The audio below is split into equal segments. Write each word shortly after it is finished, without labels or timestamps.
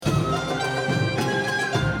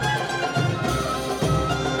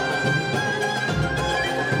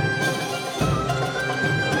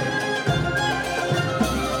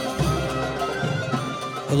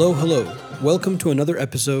Hello, hello. Welcome to another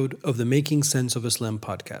episode of the Making Sense of Islam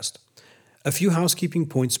podcast. A few housekeeping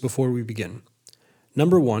points before we begin.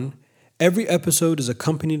 Number one, every episode is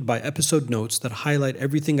accompanied by episode notes that highlight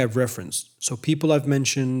everything I've referenced. So people I've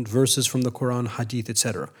mentioned, verses from the Quran, Hadith,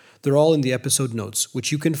 etc. They're all in the episode notes,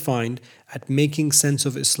 which you can find at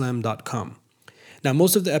makingsenseofislam.com. Now,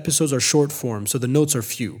 most of the episodes are short form, so the notes are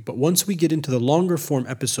few. But once we get into the longer form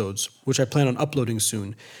episodes, which I plan on uploading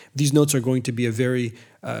soon, these notes are going to be a very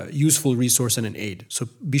useful resource and an aid. So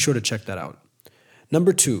be sure to check that out.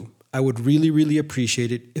 Number two, I would really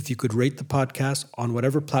appreciate it if you could rate the podcast on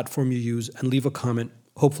whatever platform you use and leave a comment,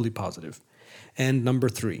 hopefully positive. And number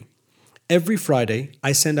three, every Friday,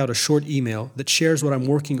 I send out a short email that shares what I'm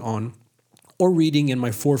working on or reading in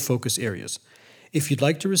my 4 focus areas. If you'd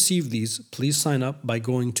like to receive these, please sign up by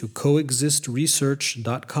going to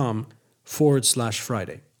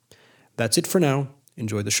coexistresearch.com/Friday. That's it for now.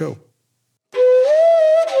 Enjoy the show.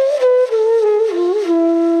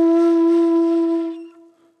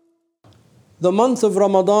 The month of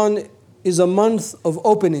Ramadan is a month of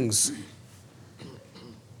openings.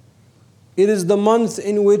 It is the month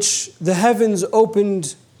in which the heavens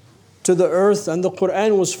opened to the earth and the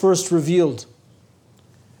Quran was first revealed.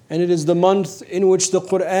 And it is the month in which the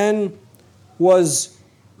Quran was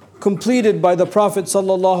completed by the Prophet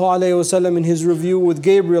ﷺ in his review with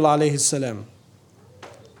Gabriel ﷺ.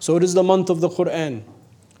 So it is the month of the Quran.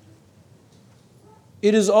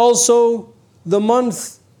 It is also the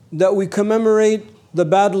month that we commemorate the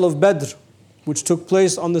Battle of Badr, which took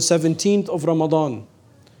place on the 17th of Ramadan.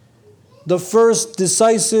 The first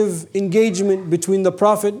decisive engagement between the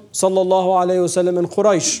Prophet ﷺ and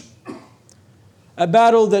Quraysh. A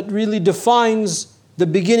battle that really defines the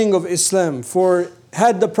beginning of Islam. For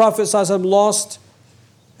had the Prophet ﷺ lost,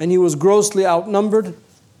 and he was grossly outnumbered,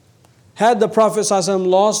 had the Prophet ﷺ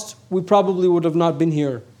lost, we probably would have not been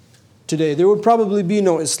here today. There would probably be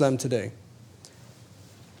no Islam today.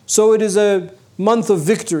 So it is a month of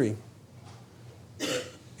victory.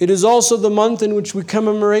 It is also the month in which we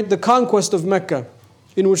commemorate the conquest of Mecca,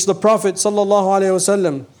 in which the Prophet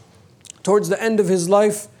ﷺ, towards the end of his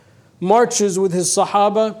life, marches with his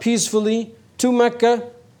Sahaba peacefully to Mecca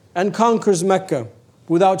and conquers Mecca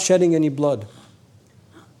without shedding any blood.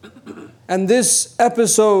 And this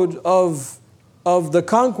episode of the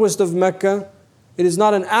conquest of Mecca, it is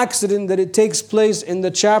not an accident that it takes place in the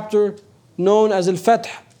chapter known as Al-Fath,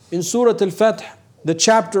 in Surah Al-Fath, the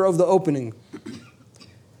chapter of the opening.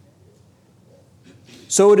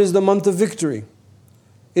 So it is the month of victory.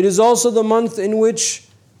 It is also the month in which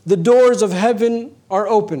the doors of heaven are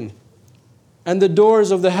open and the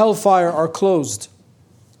doors of the hellfire are closed.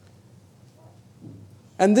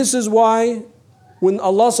 And this is why when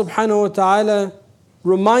Allah subhanahu wa ta'ala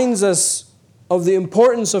reminds us of the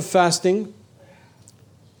importance of fasting,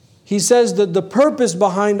 He says that the purpose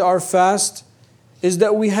behind our fast is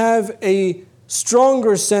that we have a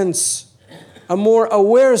stronger sense, a more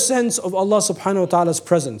aware sense of Allah subhanahu wa ta'ala's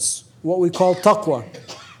presence, what we call taqwa.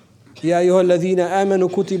 يا أيها الذين آمنوا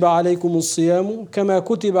كتب عليكم الصيام كما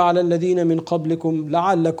كتب على الذين من قبلكم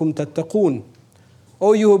لعلكم تتقون.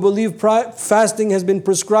 O you who believe, fasting has been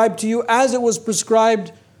prescribed to you as it was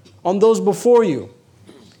prescribed on those before you.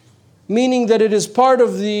 Meaning that it is part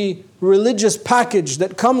of the religious package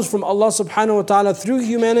that comes from Allah subhanahu wa ta'ala through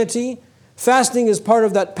humanity. Fasting is part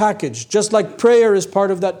of that package, just like prayer is part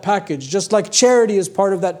of that package, just like charity is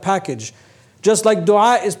part of that package, just like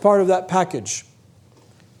dua is part of that package.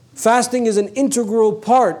 Fasting is an integral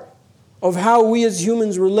part of how we as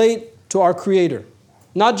humans relate to our Creator.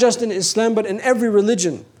 Not just in Islam, but in every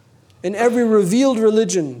religion. In every revealed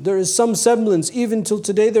religion, there is some semblance, even till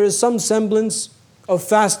today, there is some semblance of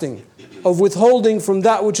fasting, of withholding from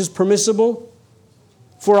that which is permissible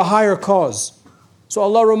for a higher cause. So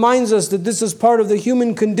Allah reminds us that this is part of the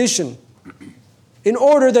human condition. In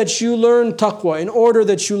order that you learn taqwa, in order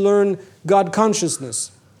that you learn God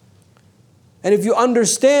consciousness. And if you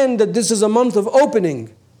understand that this is a month of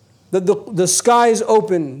opening, that the skies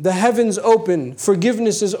open, the heavens open,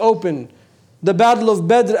 forgiveness is open, the Battle of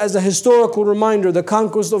Badr as a historical reminder, the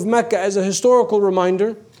conquest of Mecca as a historical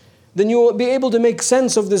reminder, then you will be able to make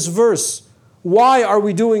sense of this verse. Why are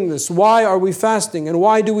we doing this? Why are we fasting? And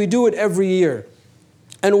why do we do it every year?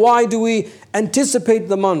 And why do we anticipate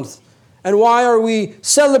the month? And why are we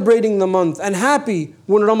celebrating the month and happy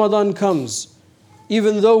when Ramadan comes?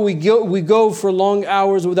 Even though we go for long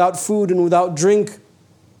hours without food and without drink,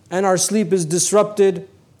 and our sleep is disrupted,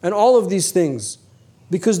 and all of these things.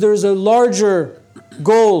 Because there is a larger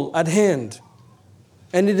goal at hand.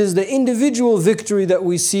 And it is the individual victory that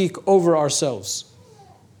we seek over ourselves.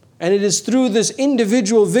 And it is through this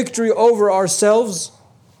individual victory over ourselves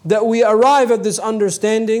that we arrive at this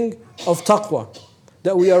understanding of taqwa,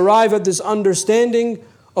 that we arrive at this understanding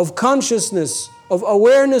of consciousness, of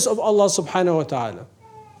awareness of Allah subhanahu wa ta'ala.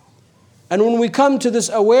 And when we come to this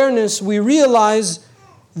awareness, we realize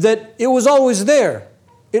that it was always there.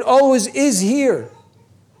 It always is here,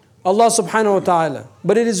 Allah subhanahu wa ta'ala.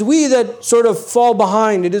 But it is we that sort of fall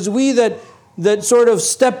behind. It is we that sort of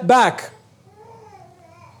step back.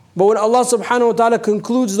 But when Allah subhanahu wa ta'ala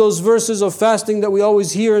concludes those verses of fasting that we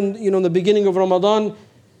always hear in the beginning of Ramadan,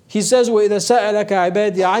 He says, وَإِذَا سَأَلَكَ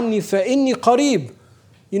عِبَادِي عَنِّي فَإِنِّي قَرِيبٌ.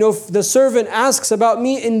 If the servant asks about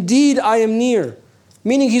me, indeed I am near.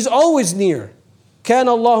 Meaning He's always near. كَانَ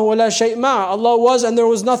اللَّهُ وَلَا شَيْءٍ مَعَهُ. Allah was and there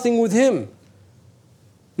was nothing with Him.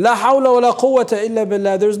 لَا حَوْلَ وَلَا قُوَّةَ إِلَّا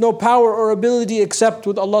بِاللَّهِ. There's no power or ability except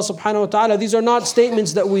with Allah subhanahu wa ta'ala. These are not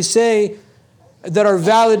statements that we say that are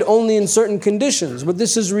valid only in certain conditions. But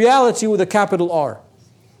this is reality with a capital R.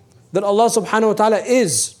 That Allah subhanahu wa ta'ala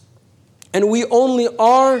is. And we only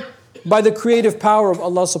are by the creative power of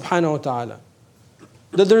Allah subhanahu wa ta'ala.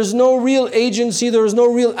 That there is no real agency, there is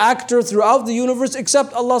no real actor throughout the universe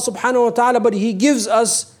except Allah subhanahu wa ta'ala, but He gives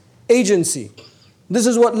us agency. This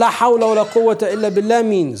is what la hawla wa la quwwata illa billah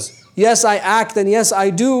means. Yes, I act and yes, I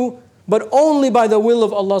do, but only by the will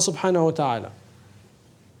of Allah subhanahu wa ta'ala.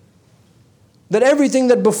 That everything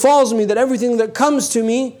that befalls me, that everything that comes to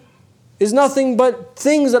me is nothing but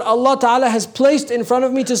things that Allah ta'ala has placed in front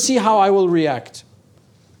of me to see how I will react.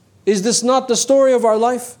 Is this not the story of our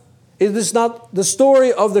life? Is this not the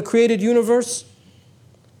story of the created universe?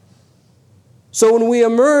 So when we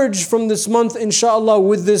emerge from this month, inshaAllah,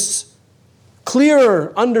 with this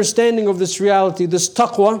clearer understanding of this reality, this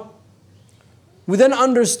taqwa, we then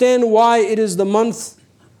understand why it is the month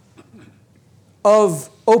of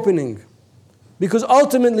opening. Because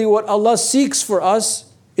ultimately what Allah seeks for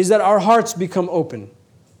us is that our hearts become open.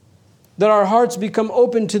 That our hearts become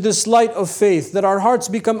open to this light of faith. That our hearts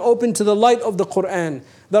become open to the light of the Qur'an.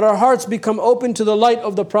 That our hearts become open to the light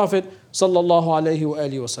of the Prophet sallallahu alaihi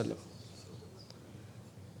wasallam.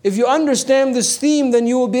 If you understand this theme, then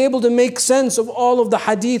you will be able to make sense of all of the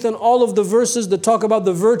hadith and all of the verses that talk about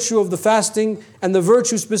the virtue of the fasting and the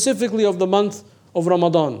virtue specifically of the month of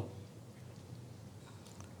Ramadan.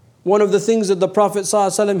 One of the things that the Prophet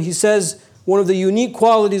ﷺ, he says, one of the unique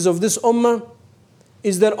qualities of this ummah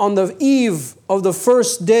is that on the eve of the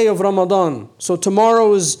first day of Ramadan, so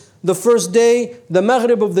tomorrow is the first day, the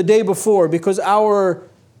Maghrib of the day before, because our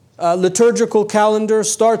liturgical calendar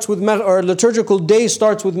starts with or liturgical day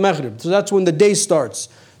starts with Maghrib. So that's when the day starts.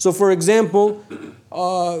 So for example,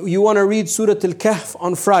 you want to read Surah Al-Kahf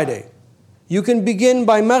on Friday. You can begin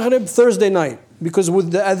by Maghrib Thursday night, because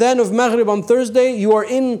with the adhan of Maghrib on Thursday, you are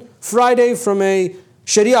in Friday from a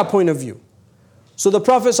Sharia point of view. So the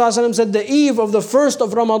Prophet ﷺ said, the eve of the first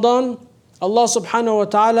of Ramadan, Allah subhanahu wa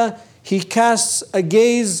ta'ala, He casts a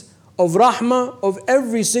gaze of rahmah of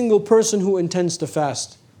every single person who intends to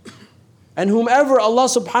fast. And whomever Allah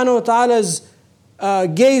subhanahu wa ta'ala's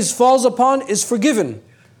gaze falls upon is forgiven.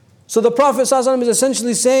 So the Prophet ﷺ is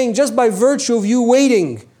essentially saying, just by virtue of you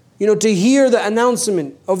waiting, to hear the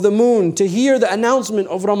announcement of the moon, to hear the announcement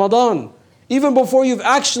of Ramadan, even before you've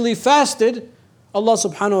actually fasted, Allah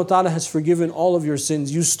subhanahu wa ta'ala has forgiven all of your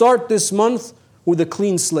sins. You start this month with a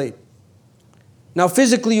clean slate. Now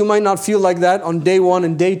physically you might not feel like that on day 1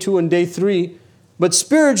 and day 2 and day 3, but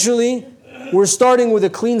spiritually we're starting with a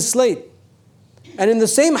clean slate. And in the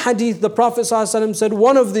same hadith, the Prophet ﷺ said,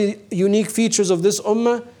 one of the unique features of this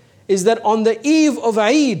ummah is that on the eve of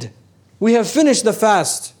Eid, we have finished the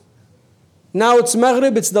fast. Now it's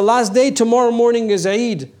Maghrib, it's the last day, tomorrow morning is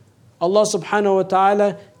Eid. Allah subhanahu wa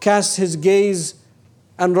ta'ala casts His gaze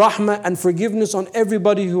and rahmah and forgiveness on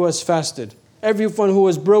everybody who has fasted. Everyone who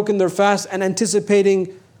has broken their fast and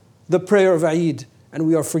anticipating the prayer of Eid. And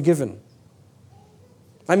we are forgiven.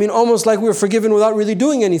 Almost like we're forgiven without really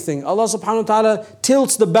doing anything. Allah subhanahu wa ta'ala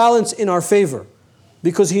tilts the balance in our favor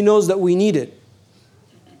because He knows that we need it.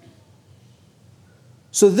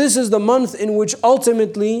 So this is the month in which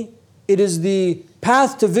ultimately it is the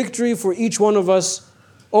path to victory for each one of us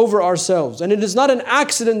over ourselves. And it is not an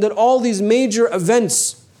accident that all these major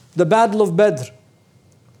events, the Battle of Badr,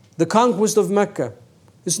 the conquest of Mecca,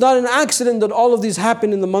 it's not an accident that all of these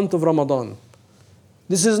happen in the month of Ramadan.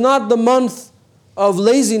 This is not the month of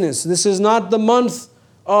laziness. This is not the month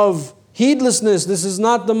of heedlessness. This is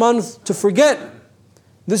not the month to forget.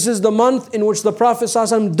 This is the month in which the Prophet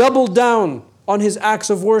ﷺ doubled down on his acts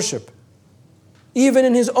of worship. Even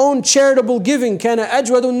in his own charitable giving, kana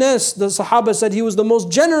ajwadun nas, the Sahaba said he was the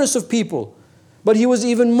most generous of people. But he was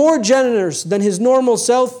even more generous than his normal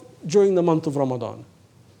self during the month of Ramadan.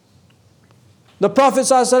 The Prophet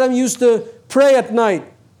ﷺ used to pray at night,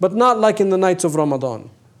 but not like in the nights of Ramadan.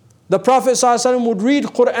 The Prophet ﷺ would read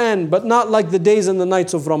Quran, but not like the days and the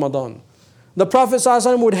nights of Ramadan. The Prophet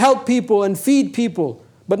ﷺ would help people and feed people,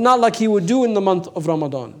 but not like he would do in the month of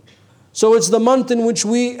Ramadan. So it's the month in which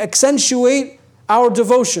we accentuate our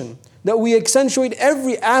devotion, that we accentuate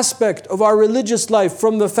every aspect of our religious life,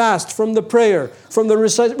 from the fast, from the prayer, from the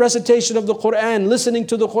recitation of the Quran, listening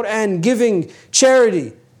to the Quran, giving,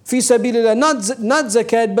 charity, fi sabilillah, not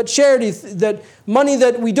zakat, but charity, that money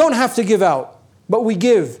that we don't have to give out, but we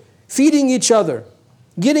give, feeding each other,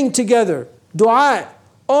 getting together, dua,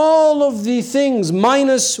 all of the things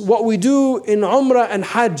minus what we do in Umrah and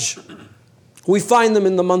Hajj, we find them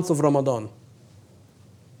in the month of Ramadan.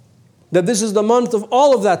 That this is the month of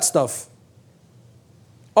all of that stuff.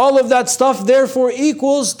 All of that stuff therefore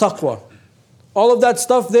equals taqwa. All of that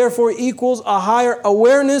stuff therefore equals a higher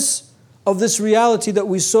awareness of this reality that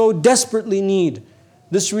we so desperately need.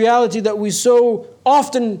 This reality that we so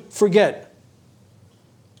often forget.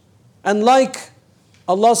 And like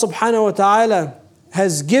Allah subhanahu wa ta'ala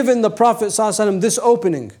has given the Prophet ﷺ this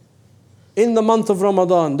opening in the month of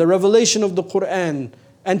Ramadan, the revelation of the Quran,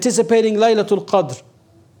 anticipating Laylatul Qadr,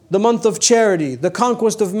 the month of charity, the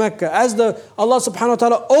conquest of Mecca. As Allah subhanahu wa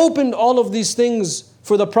ta'ala opened all of these things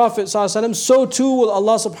for the Prophet ﷺ, so too will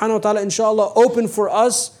Allah subhanahu wa ta'ala inshallah open for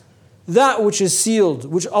us that which is sealed,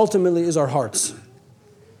 which ultimately is our hearts.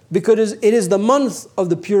 Because it is the month of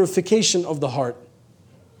the purification of the heart.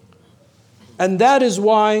 And that is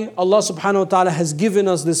why Allah subhanahu wa ta'ala has given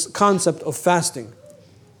us this concept of fasting.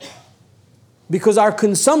 Because our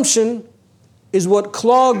consumption is what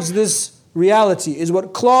clogs this reality, is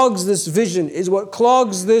what clogs this vision, is what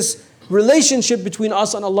clogs this relationship between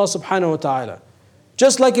us and Allah subhanahu wa ta'ala.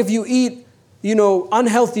 Just like if you eat,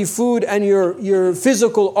 unhealthy food and your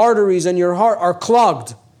physical arteries and your heart are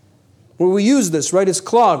clogged. Where we use this, right? It's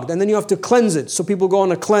clogged, and then you have to cleanse it. So people go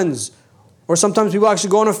on a cleanse. Or sometimes people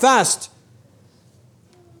actually go on a fast.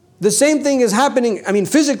 The same thing is happening. I mean,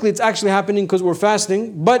 physically it's actually happening because we're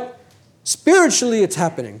fasting, but spiritually it's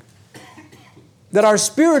happening. That our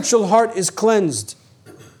spiritual heart is cleansed.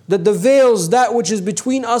 That the veils, that which is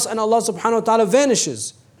between us and Allah subhanahu wa ta'ala,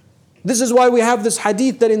 vanishes. This is why we have this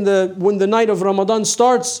hadith that when the night of Ramadan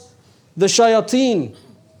starts, the shayateen,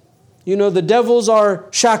 the devils are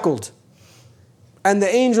shackled and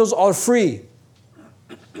the angels are free.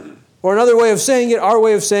 Or another way of saying it, our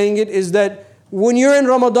way of saying it, is that when you're in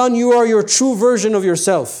Ramadan, you are your true version of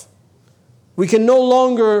yourself. We can no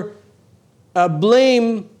longer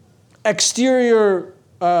blame exterior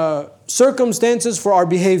circumstances for our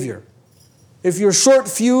behavior. If you're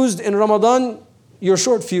short-fused in Ramadan, you're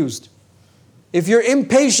short-fused. If you're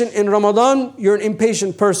impatient in Ramadan, you're an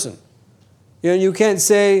impatient person. You can't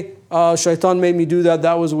say, shaitan made me do that,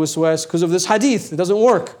 that was wiswas, because of this hadith. It doesn't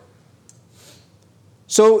work.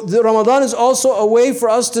 So the Ramadan is also a way for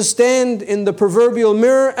us to stand in the proverbial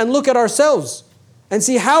mirror and look at ourselves and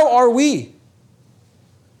see, how are we?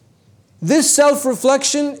 This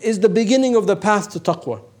self-reflection is the beginning of the path to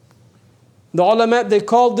taqwa. The ulama, they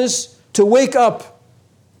call this to wake up,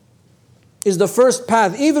 is the first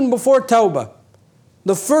path, even before tawbah.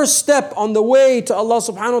 The first step on the way to Allah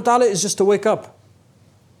subhanahu wa ta'ala is just to wake up.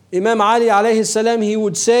 Imam Ali alayhi salam, he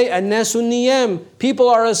would say, "An-nasu niyam," people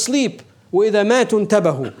are asleep. وَإِذَا مَاتُوا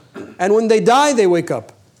انْتَبَهُوا. And when they die, they wake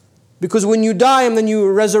up. Because when you die and then you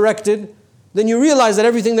are resurrected, then you realize that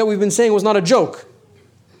everything that we've been saying was not a joke.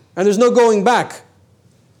 And there's no going back.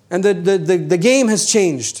 And the game has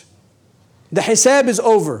changed. The hisab is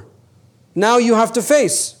over. Now you have to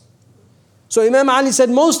face. So Imam Ali said,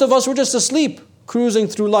 most of us were just asleep, cruising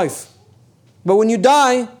through life. But when you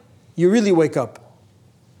die, you really wake up.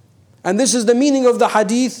 And this is the meaning of the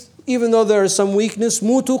hadith, even though there is some weakness.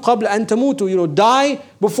 Mutu qabla an tamutu. Die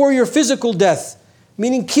before your physical death.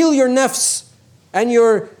 Meaning kill your nafs and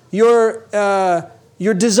your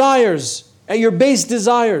desires and your base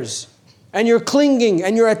desires and your clinging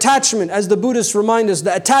and your attachment. As the Buddhists remind us,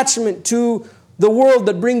 the attachment to the world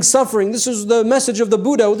that brings suffering. This is the message of the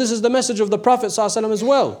Buddha. This is the message of the Prophet ﷺ as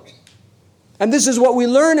well. And this is what we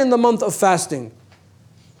learn in the month of fasting.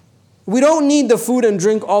 We don't need the food and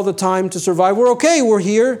drink all the time to survive. We're okay, we're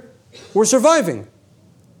here, we're surviving.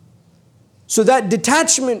 So that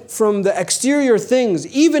detachment from the exterior things,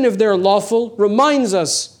 even if they're lawful, reminds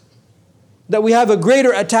us that we have a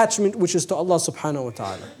greater attachment, which is to Allah subhanahu wa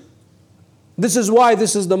ta'ala. This is why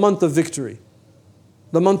this is the month of victory,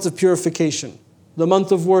 the month of purification, the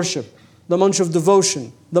month of worship, the month of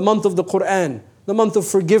devotion, the month of the Quran, the month of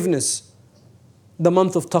forgiveness, the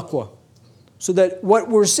month of taqwa. So that what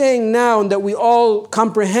we're saying now and that we all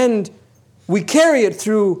comprehend, we carry it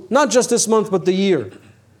through not just this month but the year.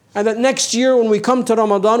 And that next year when we come to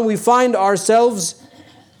Ramadan, we find ourselves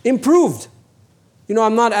improved. You know,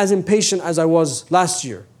 I'm not as impatient as I was last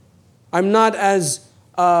year. I'm not as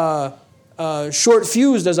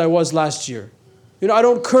short-fused as I was last year. You know, I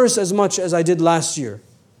don't curse as much as I did last year.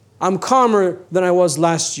 I'm calmer than I was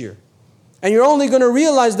last year. And you're only going to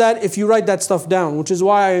realize that if you write that stuff down, which is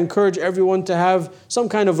why I encourage everyone to have some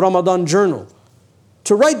kind of Ramadan journal.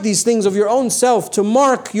 To write these things of your own self, to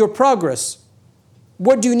mark your progress.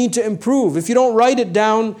 What do you need to improve? If you don't write it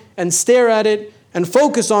down and stare at it and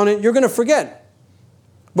focus on it, you're going to forget.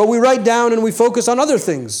 But we write down and we focus on other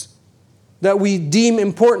things that we deem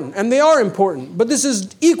important. And they are important. But this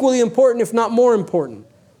is equally important, if not more important.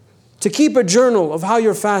 To keep a journal of how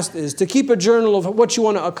your fast is. To keep a journal of what you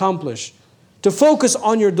want to accomplish. To focus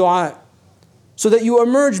on your dua. So that you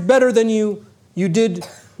emerge better than you did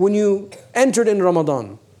when you entered in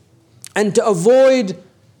Ramadan. And to avoid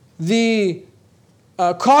the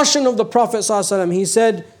caution of the Prophet ﷺ. He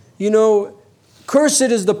said, you know, cursed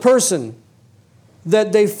is the person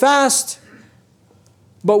that they fast,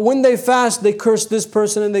 but when they fast, they curse this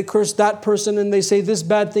person and they curse that person and they say this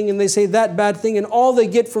bad thing and they say that bad thing, and all they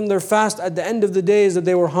get from their fast at the end of the day is that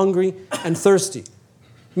they were hungry and thirsty.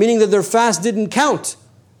 Meaning that their fast didn't count.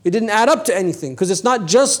 It didn't add up to anything, because it's not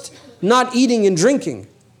just not eating and drinking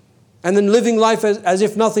and then living life as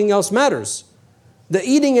if nothing else matters. The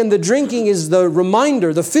eating and the drinking is the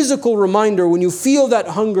reminder, the physical reminder, when you feel that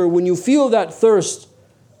hunger, when you feel that thirst,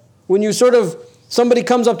 when you somebody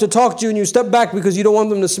comes up to talk to you and you step back because you don't want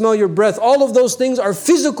them to smell your breath. All of those things are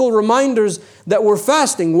physical reminders that we're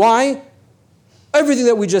fasting. Why? Everything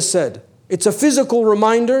that we just said. It's a physical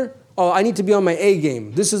reminder. Oh, I need to be on my A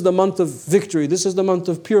game. This is the month of victory. This is the month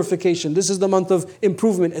of purification. This is the month of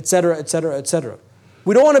improvement, etc., etc., etc.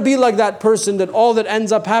 We don't want to be like that person that all that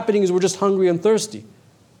ends up happening is we're just hungry and thirsty.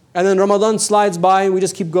 And then Ramadan slides by and we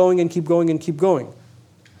just keep going and keep going and keep going.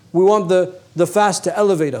 We want the fast to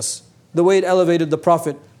elevate us the way it elevated the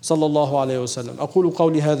Prophet sallallahu alaihi wasallam. أقول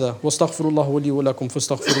قولي هذا واستغفر الله لي ولكم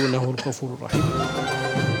فاستغفروه إنه الغفور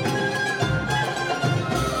الرحيم.